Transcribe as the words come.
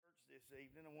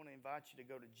evening. I want to invite you to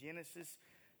go to Genesis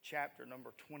chapter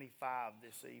number 25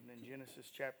 this evening.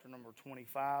 Genesis chapter number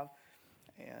 25.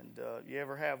 And you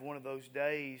ever have one of those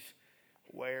days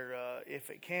where if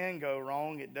it can go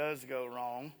wrong, it does go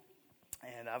wrong.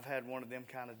 And I've had one of them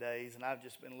kind of days, and I've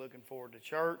just been looking forward to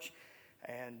church.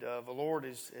 And the Lord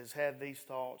has had these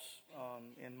thoughts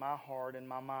in my heart and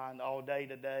my mind all day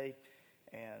today.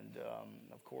 And,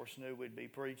 of course, knew we'd be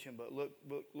preaching, but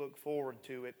look forward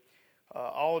to it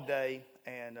all day,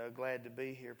 and glad to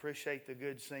be here. Appreciate the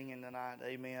good singing tonight,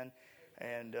 amen.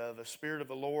 And the Spirit of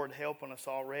the Lord helping us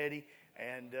already.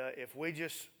 And if we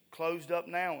just closed up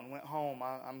now and went home,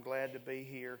 I'm glad to be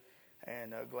here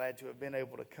and glad to have been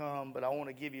able to come. But I want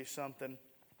to give you something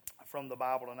from the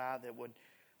Bible tonight that would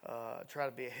try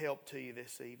to be a help to you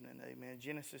this evening. Amen.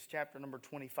 Genesis chapter number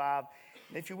 25.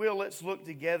 And if you will, let's look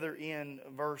together in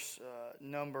verse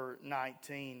number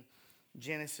 19.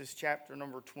 Genesis chapter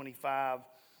number 25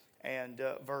 and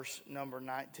verse number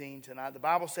 19 tonight. The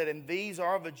Bible said, "And these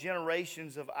are the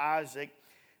generations of Isaac,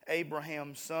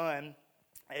 Abraham's son.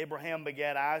 Abraham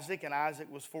begat Isaac, and Isaac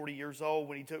was 40 years old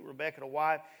when he took Rebekah to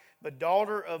wife, the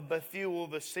daughter of Bethuel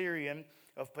the Syrian,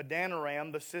 of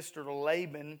Padanaram, the sister to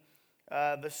Laban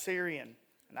the Syrian.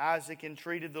 And Isaac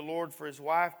entreated the Lord for his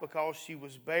wife because she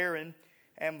was barren,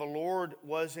 and the Lord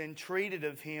was entreated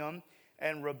of him,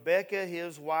 and Rebekah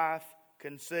his wife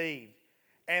conceived.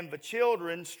 And the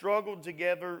children struggled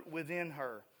together within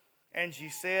her. And she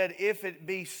said, If it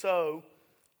be so,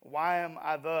 why am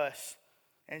I thus?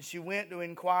 And she went to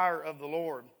inquire of the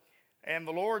Lord. And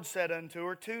the Lord said unto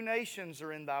her, 2 nations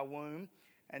are in thy womb,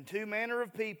 and 2 manner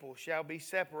of people shall be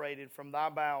separated from thy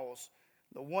bowels.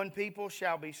 The one people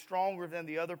shall be stronger than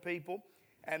the other people,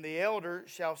 and the elder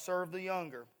shall serve the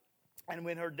younger. And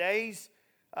when her days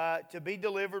to be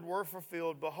delivered were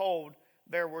fulfilled, behold,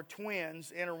 there were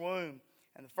twins in her womb.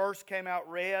 And the first came out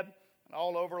red and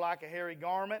all over like a hairy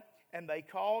garment, and they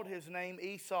called his name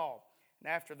Esau. And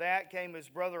after that came his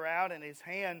brother out, and his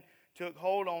hand took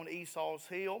hold on Esau's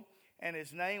heel, and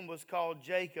his name was called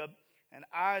Jacob. And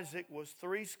Isaac was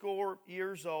 80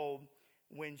 years old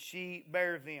when she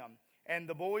bare them. And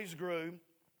the boys grew,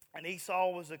 and Esau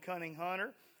was a cunning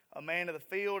hunter, a man of the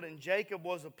field, and Jacob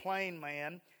was a plain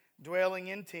man, dwelling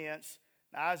in tents.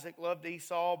 And Isaac loved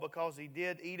Esau because he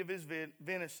did eat of his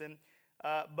venison,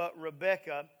 but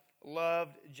Rebekah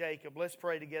loved Jacob." Let's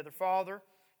pray together. Father,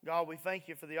 God, we thank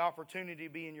you for the opportunity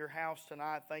to be in your house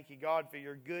tonight. Thank you, God, for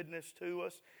your goodness to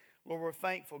us. Lord, we're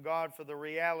thankful, God, for the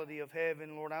reality of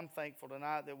heaven. Lord, I'm thankful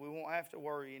tonight that we won't have to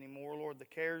worry anymore. Lord, the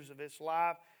cares of this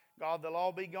life, God, they'll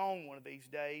all be gone one of these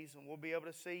days, and we'll be able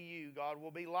to see you. God,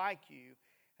 we'll be like you,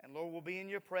 and Lord, we'll be in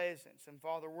your presence. And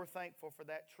Father, we're thankful for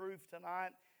that truth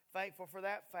tonight, thankful for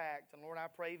that fact. And Lord, I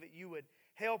pray that you would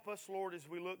help us, Lord, as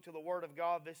we look to the Word of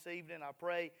God this evening. I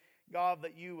pray, God,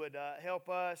 that you would help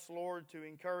us, Lord, to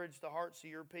encourage the hearts of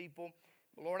your people.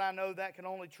 Lord, I know that can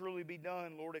only truly be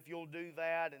done, Lord, if you'll do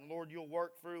that. And Lord, you'll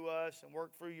work through us and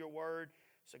work through your Word.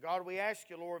 So God, we ask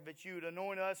you, Lord, that you would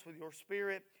anoint us with your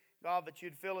Spirit. God, that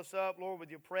you'd fill us up, Lord, with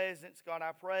your presence. God,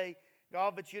 I pray,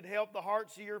 God, that you'd help the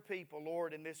hearts of your people,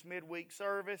 Lord, in this midweek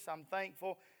service. I'm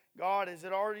thankful, God, as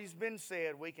it already has been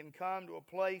said, we can come to a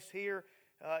place here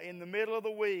in the middle of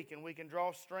the week, and we can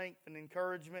draw strength and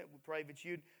encouragement. We pray that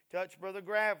you'd touch Brother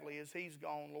Gravely as he's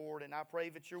gone, Lord, and I pray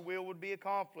that your will would be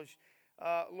accomplished,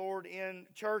 Lord, in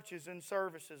churches and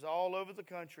services all over the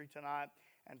country tonight.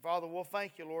 And Father, we'll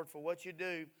thank you, Lord, for what you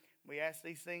do. We ask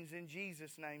these things in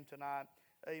Jesus' name tonight.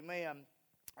 Amen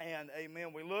and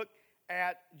amen. We look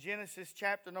at Genesis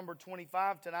chapter number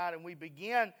 25 tonight, and we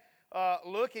begin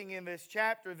looking in this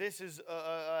chapter. This is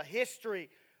a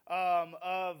history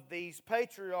of these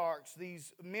patriarchs,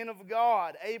 these men of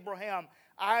God, Abraham,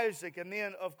 Isaac, and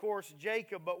then, of course,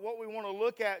 Jacob. But what we want to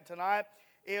look at tonight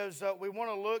is we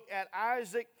want to look at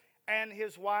Isaac and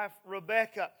his wife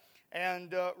Rebekah.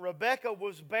 And Rebekah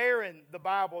was barren, the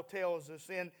Bible tells us.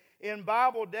 In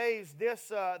Bible days,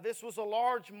 this was a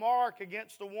large mark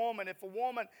against a woman. If a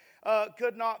woman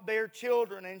could not bear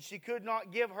children and she could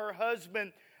not give her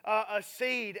husband a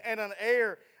seed and an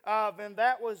heir, then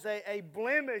that was a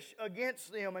blemish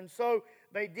against them. And so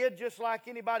they did just like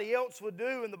anybody else would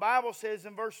do. And the Bible says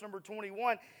in verse number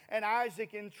 21, "And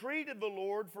Isaac entreated the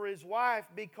Lord for his wife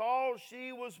because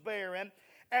she was barren.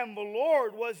 And the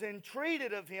Lord was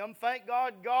entreated of him." Thank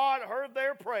God, God heard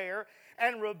their prayer.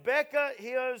 "And Rebekah,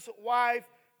 his wife,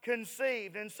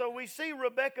 conceived." And so we see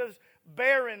Rebekah's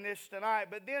barrenness tonight.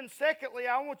 But then secondly,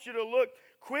 I want you to look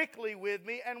quickly with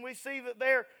me, and we see that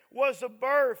there was a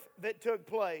birth that took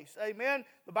place. Amen.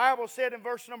 The Bible said in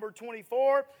verse number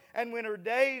 24, "And when her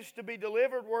days to be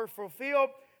delivered were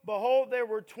fulfilled, behold, there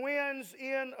were twins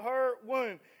in her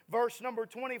womb. Verse number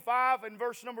 25 and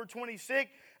verse number 26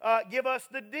 give us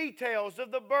the details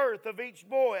of the birth of each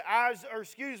boy.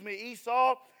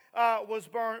 Esau was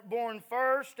born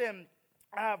first, and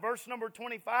verse number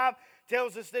 25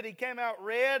 tells us that he came out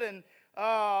red and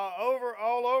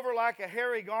all over like a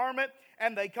hairy garment,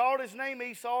 and they called his name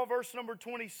Esau. Verse number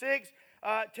 26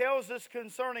 tells us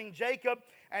concerning Jacob.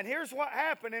 And here's what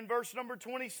happened in verse number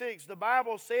 26. The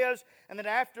Bible says, and then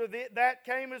after that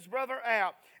came his brother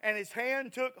out, and his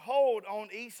hand took hold on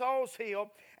Esau's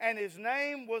heel, and his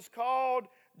name was called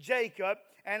Jacob.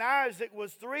 And Isaac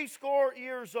was 80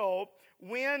 years old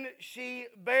when she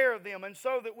bare them. And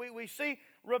so that we see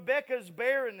Rebekah's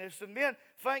barrenness, and then,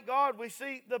 thank God, we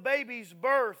see the baby's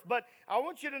birth. But I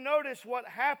want you to notice what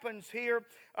happens here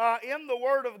in the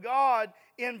Word of God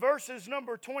in verses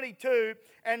number 22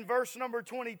 and verse number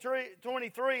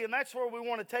 23, and that's where we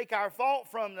want to take our thought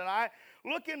from tonight.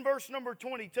 Look in verse number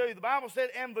 22. The Bible said,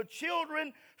 and the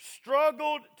children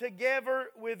struggled together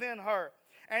within her.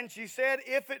 And she said,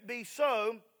 if it be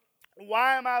so,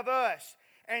 why am I thus?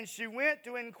 And she went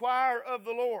to inquire of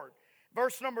the Lord.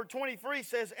 Verse number 23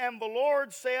 says, and the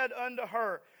Lord said unto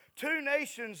her, 2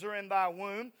 nations are in thy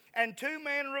womb, and 2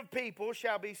 manner of people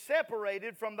shall be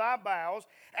separated from thy bowels,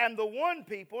 and the one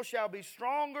people shall be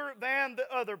stronger than the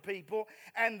other people,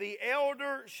 and the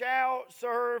elder shall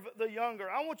serve the younger.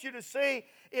 I want you to see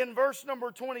in verse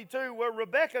number 22 where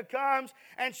Rebekah comes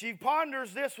and she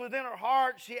ponders this within her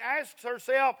heart. She asks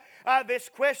herself this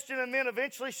question, and then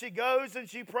eventually she goes and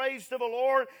she prays to the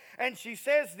Lord, and she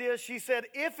says this. She said,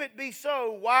 if it be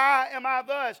so, why am I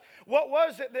thus? What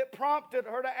was it that prompted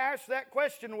her to ask that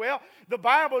question? Well, the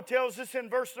Bible tells us in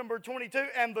verse number 22,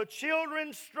 and the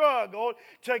children struggled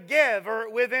together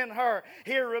within her.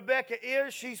 Here Rebekah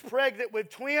is. She's pregnant with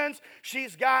twins.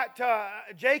 She's got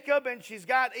Jacob and she's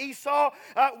got Esau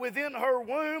within her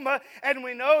womb. And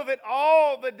we know that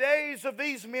all the days of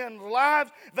these men's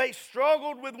lives, they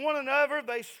struggled with one another.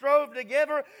 They strove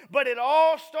together. But it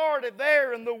all started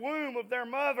there in the womb of their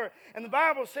mother. And the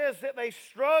Bible says that they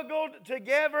struggled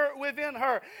together within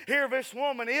her. Here this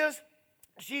woman is.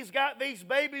 She's got these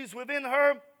babies within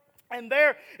her. And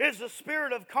there is a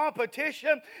spirit of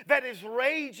competition that is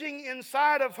raging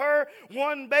inside of her.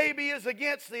 One baby is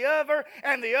against the other,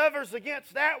 and the other's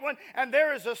against that one. And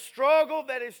there is a struggle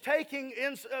that is taking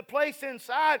place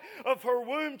inside of her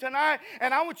womb tonight.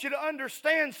 And I want you to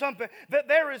understand something, that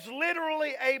there is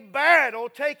literally a battle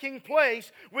taking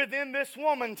place within this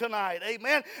woman tonight.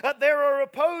 Amen. There are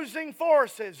opposing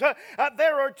forces.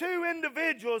 There are 2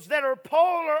 individuals that are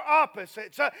polar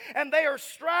opposites, and they are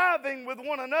striving with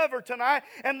one another tonight,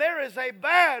 and there is a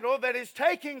battle that is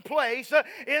taking place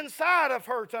inside of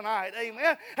her tonight.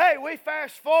 Amen. Hey, we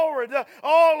fast forward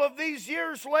all of these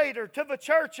years later to the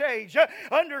church age.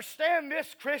 Understand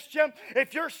this, Christian.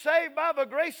 If you're saved by the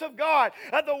grace of God,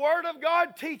 the Word of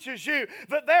God teaches you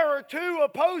that there are 2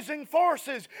 opposing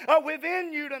forces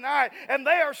within you tonight, and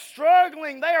they are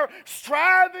struggling. They are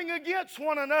striving against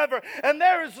one another, and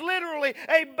there is literally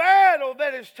a battle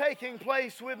that is taking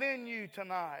place within you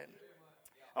tonight.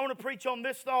 I want to preach on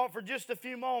this thought for just a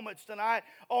few moments tonight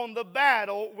on the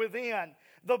battle within.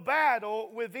 The battle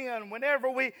within. Whenever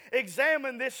we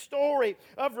examine this story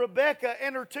of Rebekah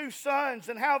and her 2 sons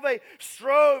and how they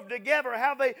strove together,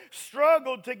 how they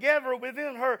struggled together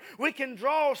within her, we can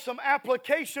draw some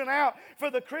application out for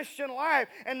the Christian life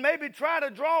and maybe try to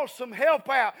draw some help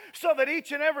out so that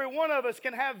each and every one of us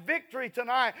can have victory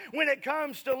tonight when it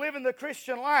comes to living the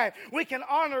Christian life. We can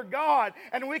honor God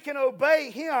and we can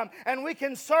obey Him and we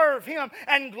can serve Him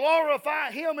and glorify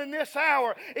Him in this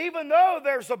hour, even though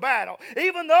there's a battle.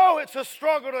 Even though it's a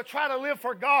struggle to try to live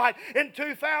for God in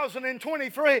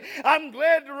 2023, I'm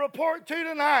glad to report to you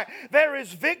tonight there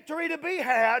is victory to be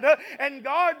had, and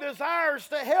God desires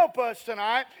to help us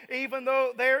tonight, even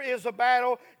though there is a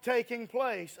battle taking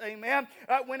place. Amen.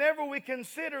 Whenever we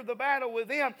consider the battle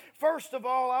within, first of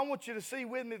all, I want you to see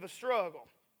with me the struggle.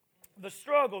 The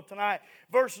struggle tonight.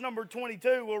 Verse number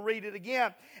 22, we'll read it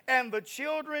again. And the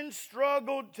children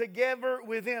struggled together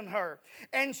within her.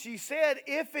 And she said,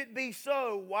 if it be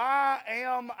so, why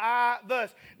am I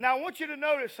thus? Now I want you to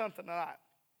notice something tonight.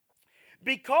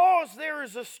 Because there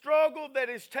is a struggle that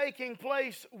is taking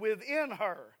place within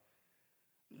her,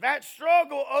 that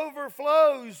struggle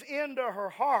overflows into her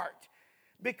heart.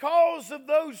 Because of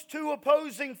those two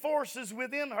opposing forces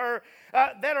within her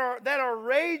that are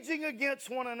raging against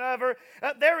one another,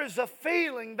 there is a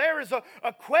feeling, there is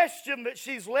a question that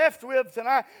she's left with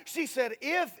tonight. She said,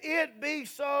 if it be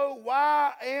so,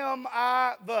 why am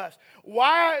I thus?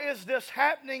 Why is this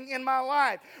happening in my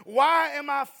life? Why am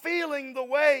I feeling the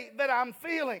way that I'm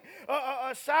feeling?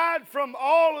 Aside from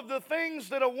all of the things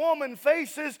that a woman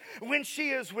faces when she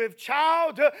is with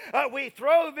child, we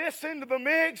throw this into the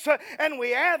mix and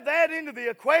we add that into the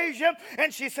equation,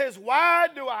 and she says, why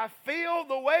do I feel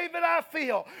the way that I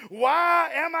feel? Why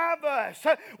am I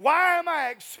thus? Why am I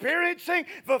experiencing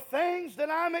the things that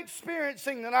I'm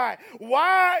experiencing tonight?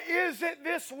 Why is it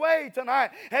this way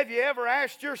tonight? Have you ever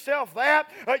asked yourself that?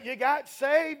 You got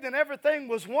saved and everything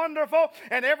was wonderful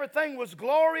and everything was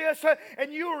glorious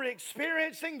and you were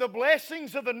experiencing the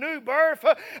blessings of the new birth,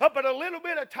 but a little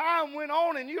bit of time went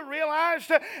on and you realized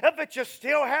that you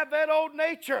still have that old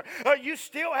nature. You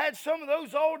still had some of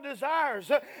those old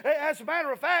desires. As a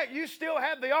matter of fact, you still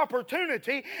have the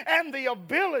opportunity and the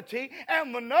ability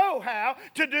and the know-how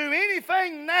to do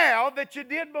anything now that you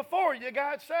did before you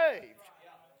got saved.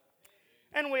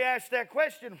 And we ask that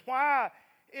question, why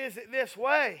is it this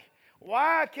way?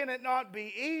 Why can it not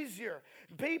be easier?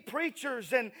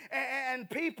 Preachers and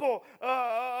people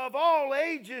of all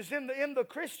ages in the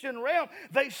Christian realm,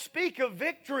 they speak of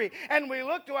victory, and we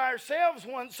look to ourselves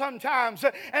sometimes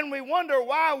and we wonder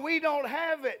why we don't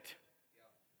have it.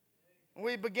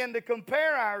 We begin to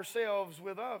compare ourselves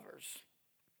with others.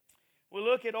 We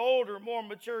look at older, more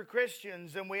mature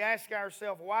Christians and we ask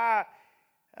ourselves, why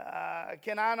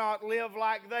can I not live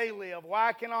like they live?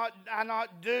 Why cannot I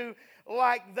not do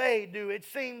like they do? It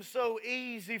seems so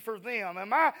easy for them.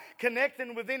 Am I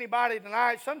connecting with anybody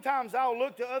tonight? Sometimes I'll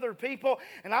look to other people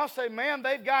and I'll say, man,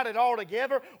 they've got it all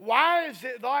together. Why is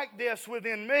it like this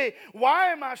within me? Why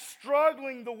am I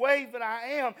struggling the way that I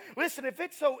am? Listen, if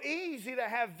it's so easy to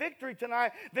have victory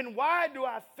tonight, then why do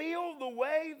I feel the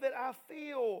way that I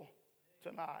feel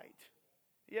tonight?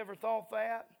 You ever thought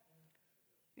that?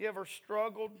 You ever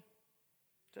struggled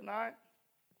tonight?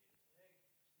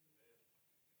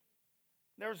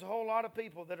 There's a whole lot of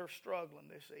people that are struggling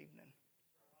this evening.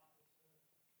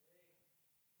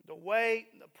 The weight,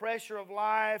 the pressure of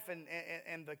life,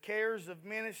 and the cares of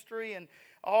ministry, and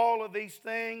all of these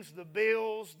things, the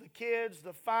bills, the kids,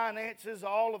 the finances,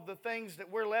 all of the things that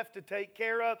we're left to take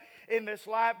care of in this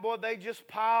life, boy, they just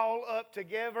pile up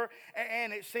together,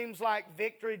 and it seems like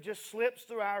victory just slips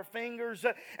through our fingers,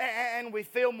 and we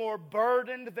feel more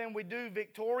burdened than we do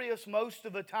victorious most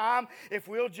of the time if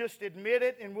we'll just admit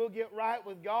it and we'll get right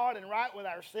with God and right with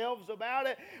ourselves about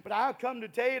it. But I've come to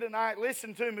tell you tonight,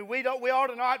 listen to me, we ought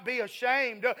to not be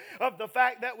ashamed of the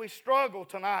fact that we struggle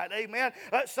tonight. Amen.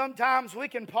 Sometimes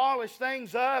we can polish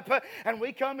things up and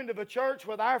we come into the church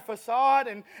with our facade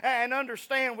and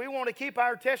understand we want to keep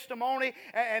our testimony,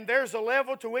 and there's a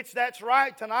level to which that's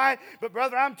right tonight. But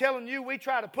brother, I'm telling you, we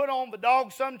try to put on the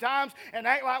dog sometimes and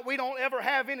act like we don't ever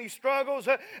have any struggles.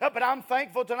 But I'm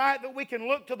thankful tonight that we can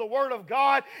look to the Word of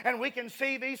God and we can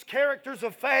see these characters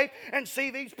of faith and see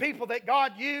these people that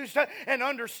God used and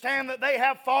understand that they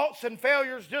have faults and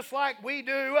failures just like we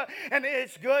do. And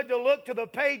it's good to look to the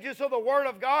pages of the Word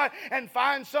of God and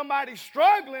find somebody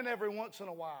struggling every once in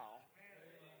a while.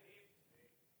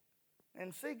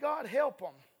 And see God help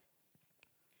them.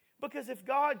 Because if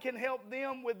God can help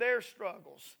them with their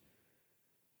struggles,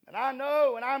 and I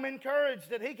know and I'm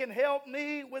encouraged that He can help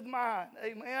me with mine.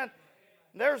 Amen.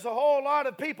 There's a whole lot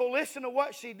of people, listen to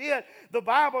what she did. The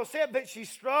Bible said that she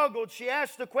struggled. She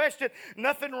asked the question.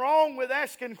 Nothing wrong with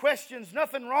asking questions.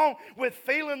 Nothing wrong with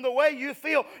feeling the way you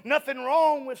feel. Nothing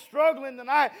wrong with struggling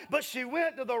tonight. But she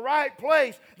went to the right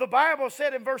place. The Bible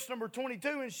said in verse number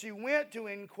 22, and she went to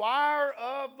inquire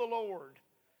of the Lord.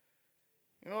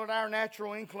 You know what our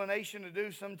natural inclination to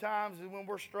do sometimes is when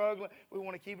we're struggling, we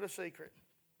want to keep it a secret.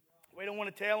 We don't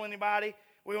want to tell anybody.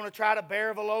 We want to try to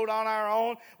bear the load on our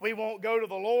own. We won't go to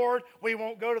the Lord. We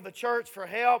won't go to the church for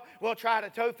help. We'll try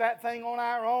to tote that thing on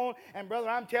our own. And brother,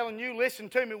 I'm telling you, listen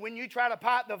to me. When you try to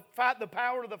fight the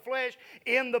power of the flesh,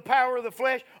 in the power of the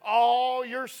flesh, all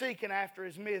you're seeking after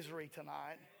is misery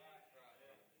tonight.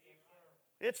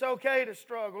 It's okay to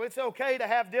struggle. It's okay to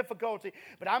have difficulty.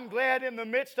 But I'm glad in the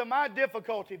midst of my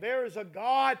difficulty, there is a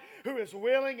God who is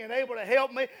willing and able to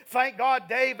help me. Thank God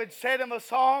David said in the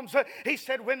Psalms, he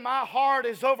said, when my heart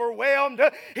is overwhelmed,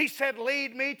 he said,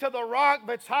 lead me to the rock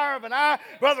that's higher than I.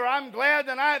 Brother, I'm glad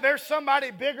tonight there's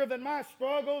somebody bigger than my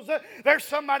struggles. There's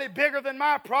somebody bigger than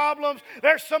my problems.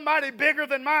 There's somebody bigger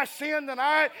than my sin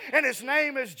tonight. And His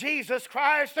name is Jesus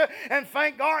Christ. And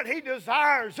thank God He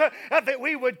desires that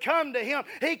we would come to Him.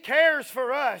 He cares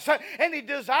for us. And He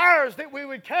desires that we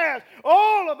would cast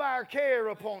all of our care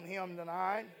upon Him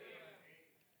tonight.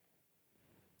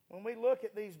 When we look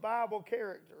at these Bible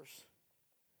characters,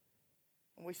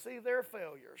 and we see their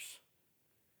failures,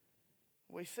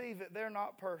 we see that they're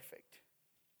not perfect.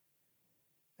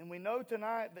 And we know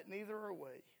tonight that neither are we.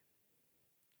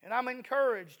 And I'm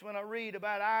encouraged when I read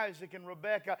about Isaac and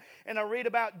Rebekah, and I read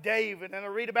about David, and I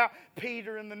read about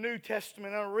Peter in the New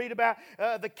Testament, and I read about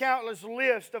the countless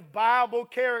list of Bible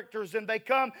characters, and they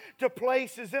come to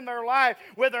places in their life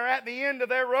where they're at the end of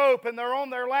their rope, and they're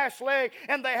on their last leg,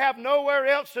 and they have nowhere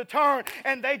else to turn,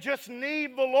 and they just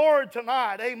need the Lord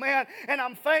tonight. Amen. And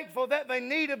I'm thankful that they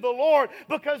needed the Lord,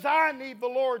 because I need the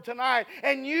Lord tonight,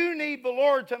 and you need the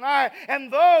Lord tonight.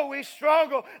 And though we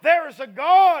struggle, there is a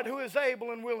God who is able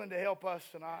and willing to help us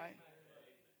tonight.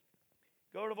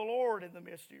 Go to the Lord in the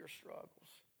midst of your struggles.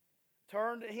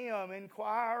 Turn to Him.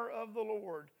 Inquire of the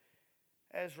Lord,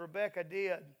 as Rebekah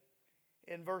did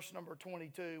in verse number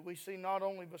 22. We see not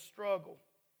only the struggle,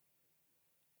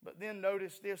 but then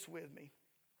notice this with me.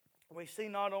 We see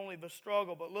not only the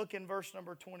struggle, but look in verse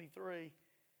number 23.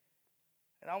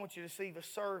 And I want you to see the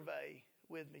survey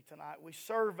with me tonight. We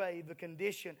survey the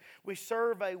condition. We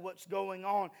survey what's going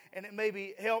on. And it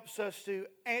maybe helps us to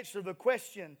answer the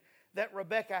question that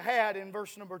Rebekah had in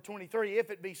verse number 23. If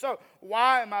it be so,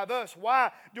 why am I thus?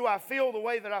 Why do I feel the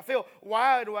way that I feel?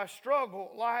 Why do I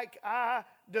struggle like I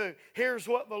do? Here's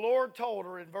what the Lord told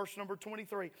her in verse number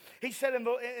 23. He said, and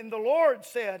the Lord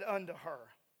said unto her,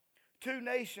 2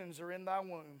 nations are in thy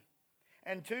womb,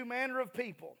 and 2 manner of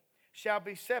people shall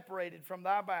be separated from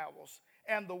thy bowels.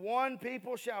 And the one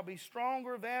people shall be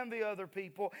stronger than the other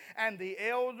people, and the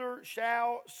elder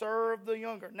shall serve the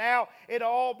younger. Now it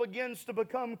all begins to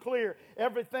become clear.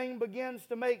 Everything begins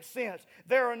to make sense.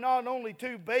 There are not only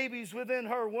 2 babies within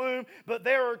her womb, but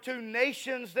there are 2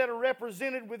 nations that are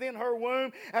represented within her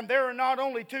womb. And there are not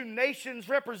only 2 nations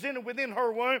represented within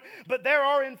her womb, but there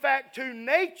are in fact 2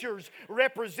 natures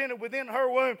represented within her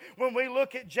womb. When we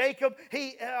look at Jacob,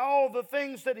 all the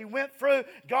things that he went through,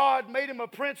 God made him a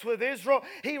prince with Israel.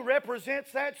 He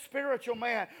represents that spiritual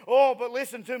man. Oh, but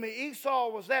listen to me. Esau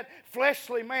was that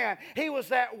fleshly man. He was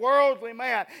that worldly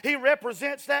man. He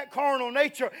represents that carnal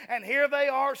nature. And here they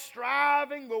are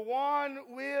striving the one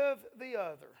with the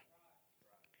other.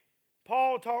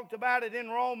 Paul talked about it in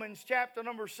Romans chapter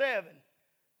number 7.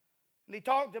 And he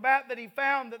talked about that he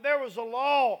found that there was a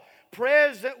law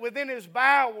present within his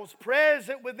bowels,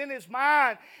 present within his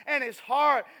mind and his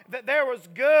heart, that there was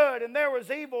good and there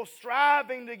was evil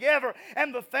striving together.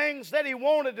 And the things that he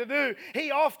wanted to do,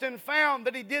 he often found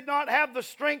that he did not have the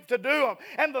strength to do them.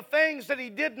 And the things that he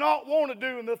did not want to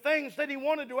do and the things that he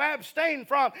wanted to abstain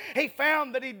from, he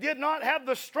found that he did not have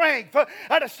the strength to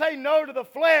say no to the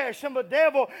flesh and the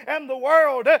devil and the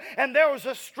world. And there was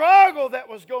a struggle that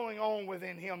was going on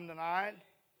within him tonight.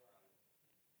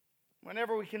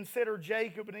 Whenever we consider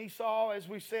Jacob and Esau, as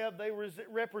we said, they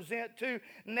represent 2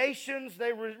 nations.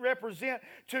 They represent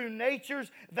 2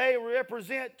 natures. They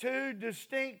represent 2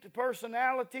 distinct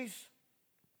personalities.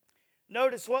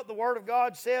 Notice what the Word of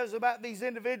God says about these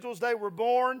individuals. They were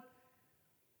born,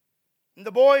 and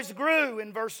the boys grew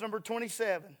in verse number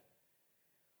 27.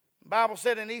 The Bible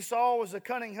said, and Esau was a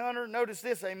cunning hunter. Notice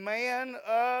this, a man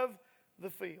of the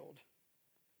field.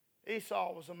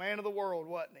 Esau was a man of the world,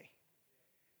 wasn't he?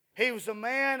 He was a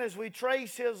man, as we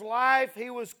trace his life, he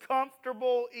was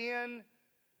comfortable in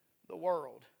the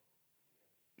world.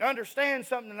 Now understand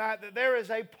something tonight, that there is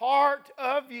a part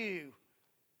of you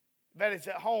that is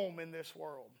at home in this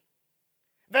world.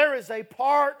 There is a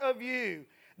part of you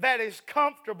that is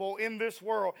comfortable in this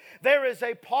world. There is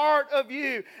a part of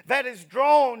you that is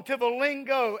drawn to the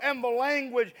lingo and the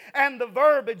language and the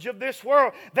verbiage of this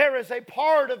world. There is a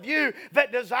part of you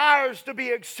that desires to be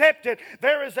accepted.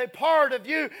 There is a part of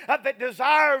you that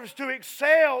desires to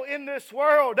excel in this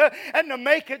world and to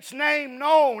make its name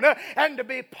known and to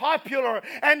be popular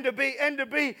and to be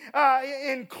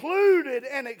included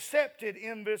and accepted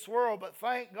in this world. But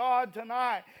thank God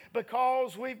tonight,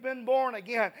 because we've been born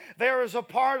again, there is a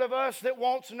part of us that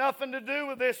wants nothing to do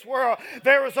with this world.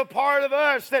 There is a part of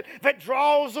us that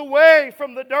draws away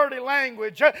from the dirty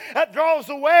language, that draws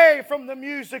away from the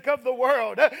music of the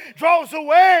world, draws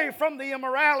away from the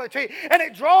immorality, and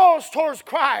it draws towards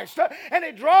Christ, and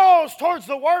it draws towards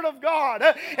the Word of God,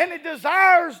 and it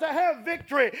desires to have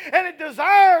victory, and it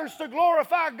desires to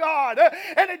glorify God,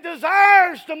 and it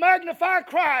desires to magnify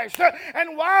Christ.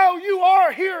 And while you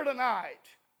are here tonight,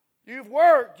 you've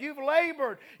worked, you've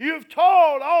labored, you've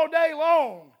toiled all day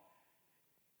long.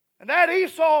 And that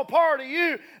Esau part of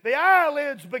you, the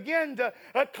eyelids begin to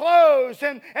close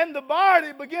and the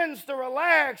body begins to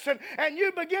relax and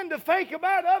you begin to think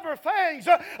about other things.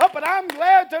 But I'm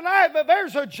glad tonight that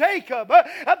there's a Jacob,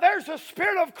 there's a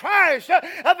Spirit of Christ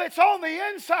that's on the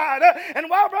inside. And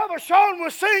while Brother Sean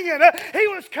was singing, he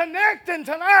was connecting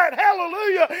tonight.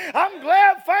 Hallelujah. I'm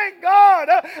glad, thank God,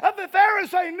 that there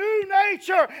is a new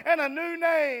nature and a new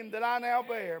name that I now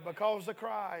bear because of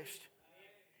Christ.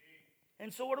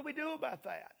 And so what do we do about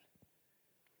that?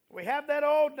 We have that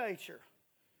old nature.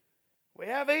 We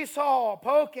have Esau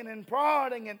poking and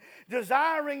prodding and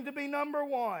desiring to be number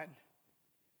one.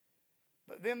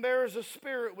 But then there is a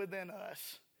spirit within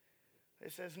us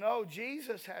that says, no,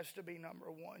 Jesus has to be number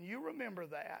one. You remember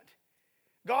that.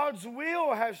 God's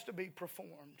will has to be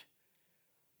performed.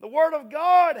 The Word of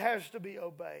God has to be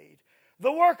obeyed.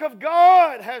 The work of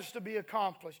God has to be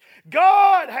accomplished.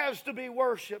 God has to be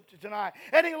worshiped tonight.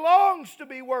 And He longs to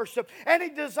be worshiped. And He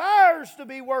desires to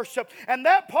be worshiped. And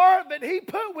that part that He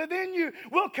put within you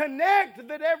will connect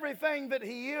that everything that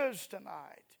He is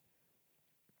tonight.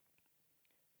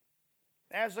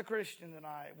 As a Christian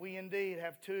tonight, we indeed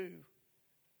have two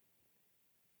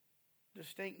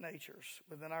distinct natures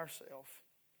within ourselves.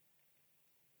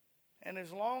 And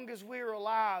as long as we are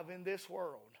alive in this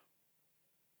world,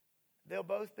 they'll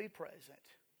both be present.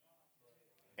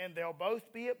 And they'll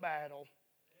both be at battle.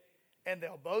 And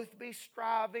they'll both be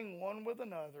striving one with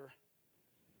another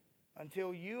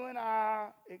until you and I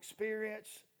experience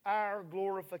our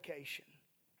glorification.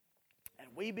 And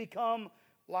we become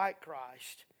like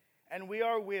Christ. And we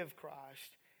are with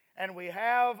Christ. And we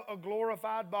have a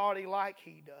glorified body like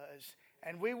He does.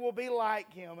 And we will be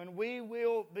like Him. And we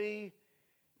will be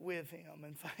with Him.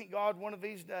 And thank God one of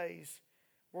these days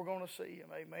we're going to see Him.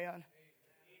 Amen.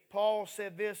 Paul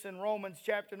said this in Romans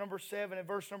chapter number 7 and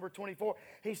verse number 24.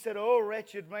 He said, "O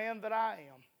wretched man that I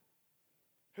am,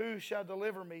 who shall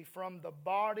deliver me from the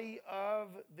body of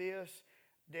this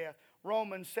death?"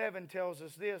 Romans 7 tells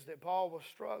us this, that Paul was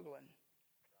struggling.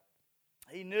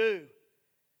 He knew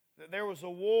that there was a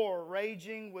war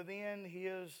raging within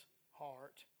his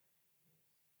heart.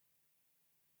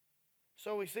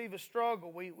 So we see the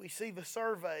struggle, we see the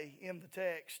survey in the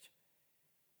text.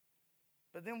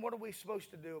 But then what are we supposed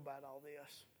to do about all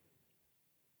this?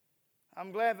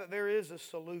 I'm glad that there is a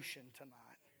solution tonight.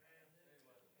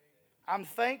 I'm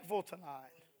thankful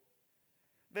tonight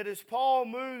that as Paul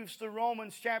moves through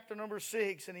Romans chapter number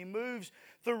 6 and he moves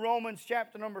through Romans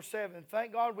chapter number 7,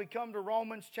 thank God we come to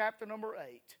Romans chapter number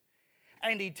 8.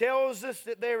 And he tells us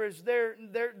that there is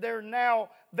now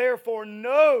therefore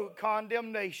no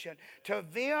condemnation to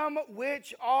them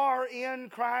which are in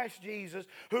Christ Jesus,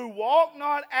 who walk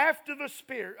not after the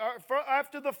spirit,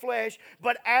 after the flesh,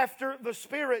 but after the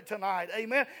Spirit tonight.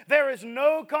 Amen. There is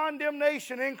no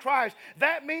condemnation in Christ.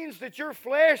 That means that your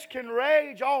flesh can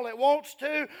rage all it wants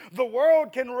to. The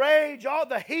world can rage, all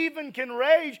the heathen can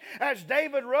rage, as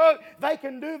David wrote. They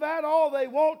can do that all they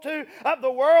want to.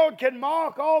 The world can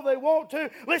mock all they want to.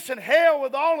 Listen, hell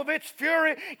with all of its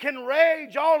fury can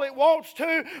rage all it wants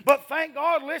to, but thank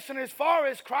God, listen, as far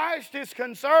as Christ is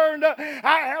concerned,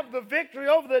 I have the victory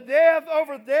over death,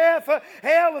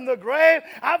 hell, and the grave.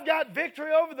 I've got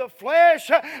victory over the flesh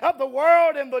of the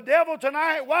world and the devil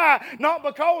tonight. Why? Not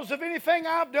because of anything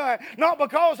I've done, not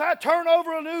because I turn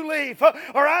over a new leaf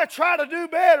or I try to do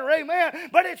better, amen,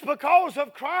 but it's because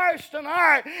of Christ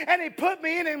tonight, and He put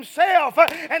me in Himself,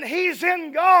 and He's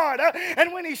in God,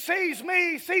 and when He sees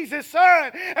me, He sees His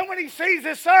Son, and when He sees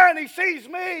His Son, He sees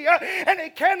me, and He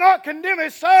cannot condemn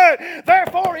His Son.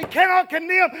 Therefore, He cannot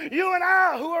condemn you and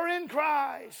I who are in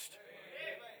Christ.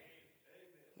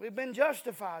 We've been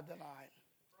justified tonight.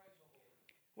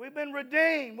 We've been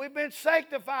redeemed. We've been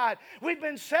sanctified. We've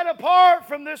been set apart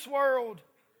from this world.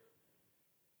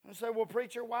 And say, well,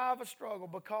 preacher, why have a struggle?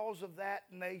 Because of that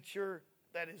nature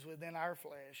that is within our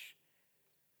flesh.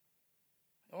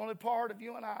 The only part of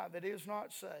you and I that is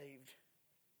not saved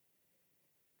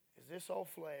is this old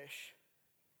flesh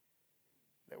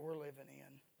that we're living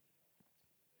in.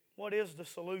 What is the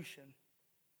solution?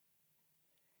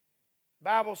 The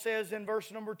Bible says in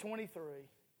verse number 23,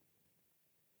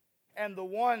 "And the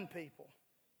one people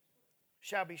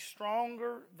shall be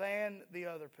stronger than the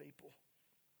other people,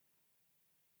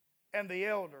 and the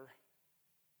elder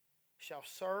shall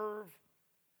serve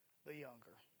the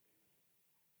younger."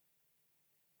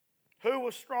 Who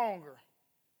was stronger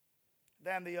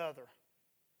than the other?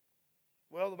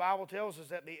 Well, the Bible tells us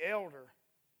that the elder,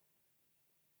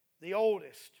 the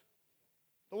oldest,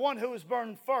 the one who was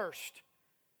born first,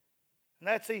 and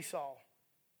that's Esau,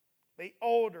 the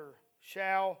older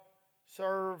shall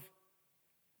serve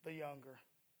the younger.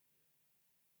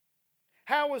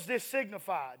 How was this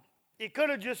signified? It could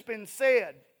have just been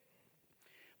said.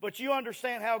 But you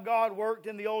understand how God worked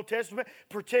in the Old Testament,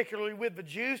 particularly with the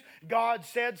Jews. God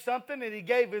said something and He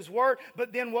gave His word.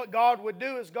 But then what God would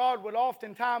do is God would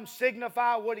oftentimes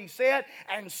signify what He said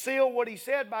and seal what He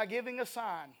said by giving a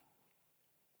sign.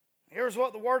 Here's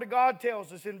what the Word of God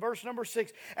tells us in verse number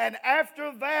 6. And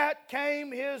after that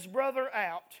came his brother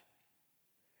out,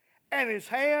 and his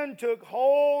hand took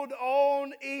hold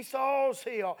on Esau's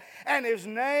heel, and his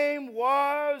name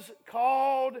was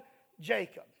called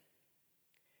Jacob.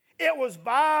 It was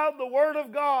by the Word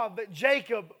of God that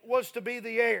Jacob was to be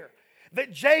the heir,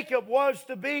 that Jacob was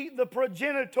to be the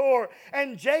progenitor,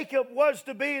 and Jacob was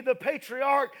to be the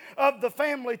patriarch of the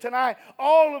family tonight.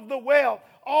 All of the wealth,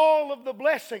 all of the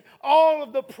blessing, all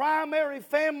of the primary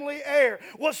family heir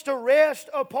was to rest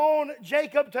upon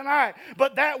Jacob tonight.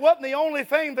 But that wasn't the only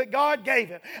thing that God gave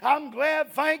him. I'm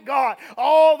glad, thank God,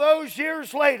 all those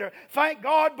years later, thank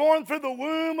God, born through the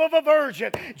womb of a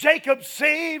virgin, Jacob's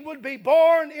seed would be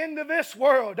born into this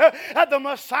world. The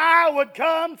Messiah would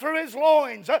come through his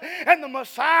loins, and the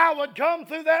Messiah would come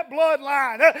through that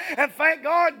bloodline. And thank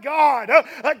God, God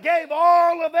gave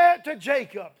all of that to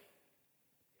Jacob.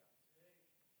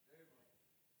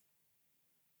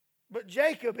 But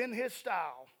Jacob, in his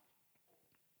style,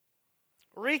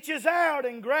 reaches out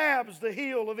and grabs the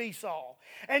heel of Esau.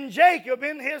 And Jacob,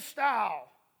 in his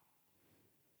style,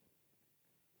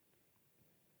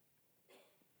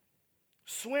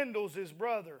 swindles his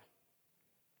brother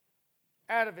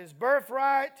out of his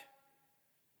birthright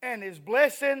and his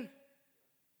blessing,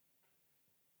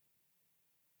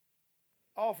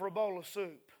 all for a bowl of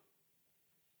soup.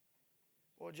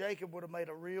 Well, Jacob would have made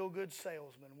a real good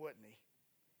salesman, wouldn't he?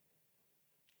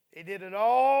 He did it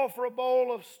all for a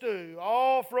bowl of stew,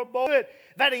 all for a bowl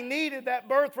that he needed that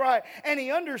birthright, and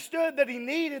he understood that he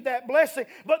needed that blessing.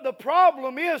 But the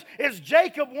problem is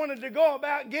Jacob wanted to go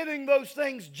about getting those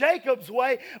things Jacob's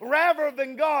way rather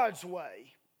than God's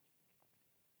way.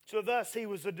 So thus he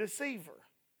was a deceiver.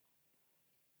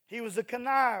 He was a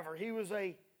conniver. He was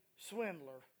a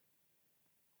swindler.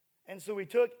 And so he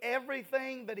took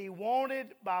everything that he wanted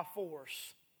by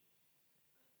force.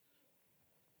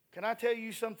 Can I tell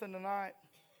you something tonight?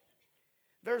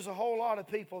 There's a whole lot of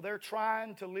people, they're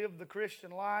trying to live the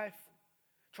Christian life,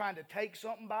 trying to take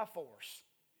something by force.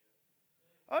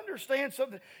 Understand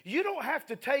something. You don't have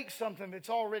to take something that's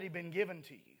already been given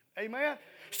to you. Amen?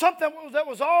 Something that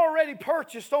was already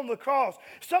purchased on the cross.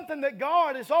 Something that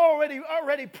God has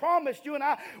already promised you and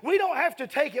I. We don't have to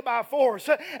take it by force.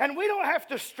 And we don't have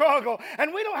to struggle.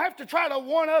 And we don't have to try to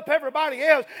one-up everybody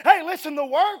else. Hey, listen, the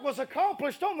work was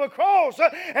accomplished on the cross.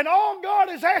 And all God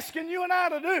is asking you and I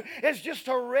to do is just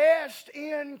to rest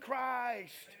in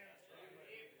Christ.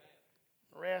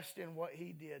 Rest in what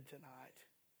He did tonight.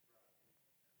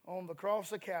 On the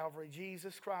cross of Calvary,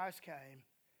 Jesus Christ came.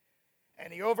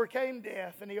 And He overcame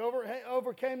death, and He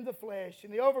overcame the flesh,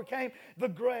 and He overcame the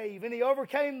grave, and He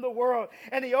overcame the world,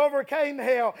 and He overcame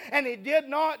hell. And He did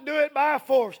not do it by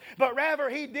force, but rather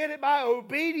He did it by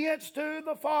obedience to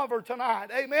the Father tonight.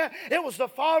 Amen? It was the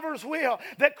Father's will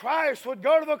that Christ would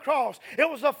go to the cross. It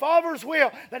was the Father's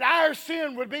will that our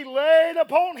sin would be laid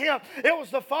upon Him. It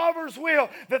was the Father's will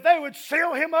that they would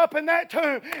seal Him up in that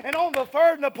tomb. And on the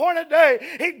third and appointed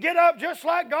day, He'd get up just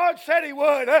like God said He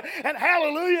would. And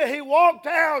hallelujah, He walked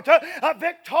out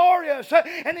victorious,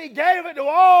 and He gave it to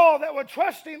all that would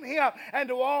trust in Him and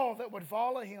to all that would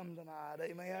follow Him tonight.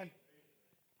 Amen.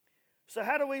 So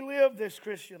how do we live this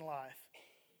Christian life?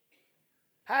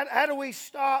 How do we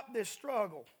stop this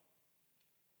struggle?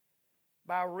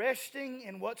 By resting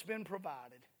in what's been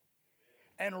provided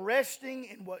and resting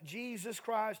in what Jesus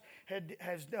Christ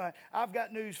has done. I've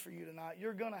got news for you tonight.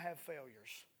 You're going to have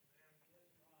failures.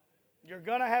 You're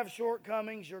going to have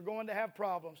shortcomings. You're going to have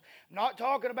problems. I'm not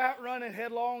talking about running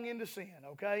headlong into sin,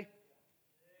 okay?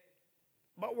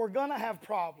 But we're going to have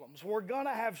problems. We're going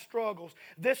to have struggles.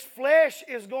 This flesh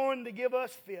is going to give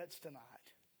us fits tonight.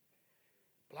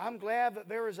 But I'm glad that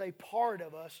there is a part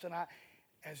of us tonight,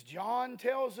 as John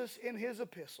tells us in his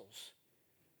epistles,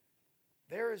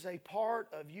 there is a part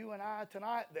of you and I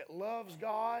tonight that loves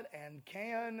God and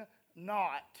cannot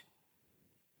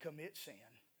commit sin.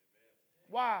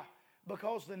 Why?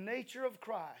 Because the nature of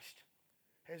Christ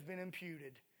has been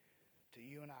imputed to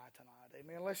you and I tonight.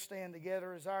 Amen. Let's stand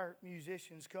together as our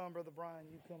musicians come. Brother Brian,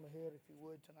 you come ahead if you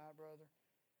would tonight, brother.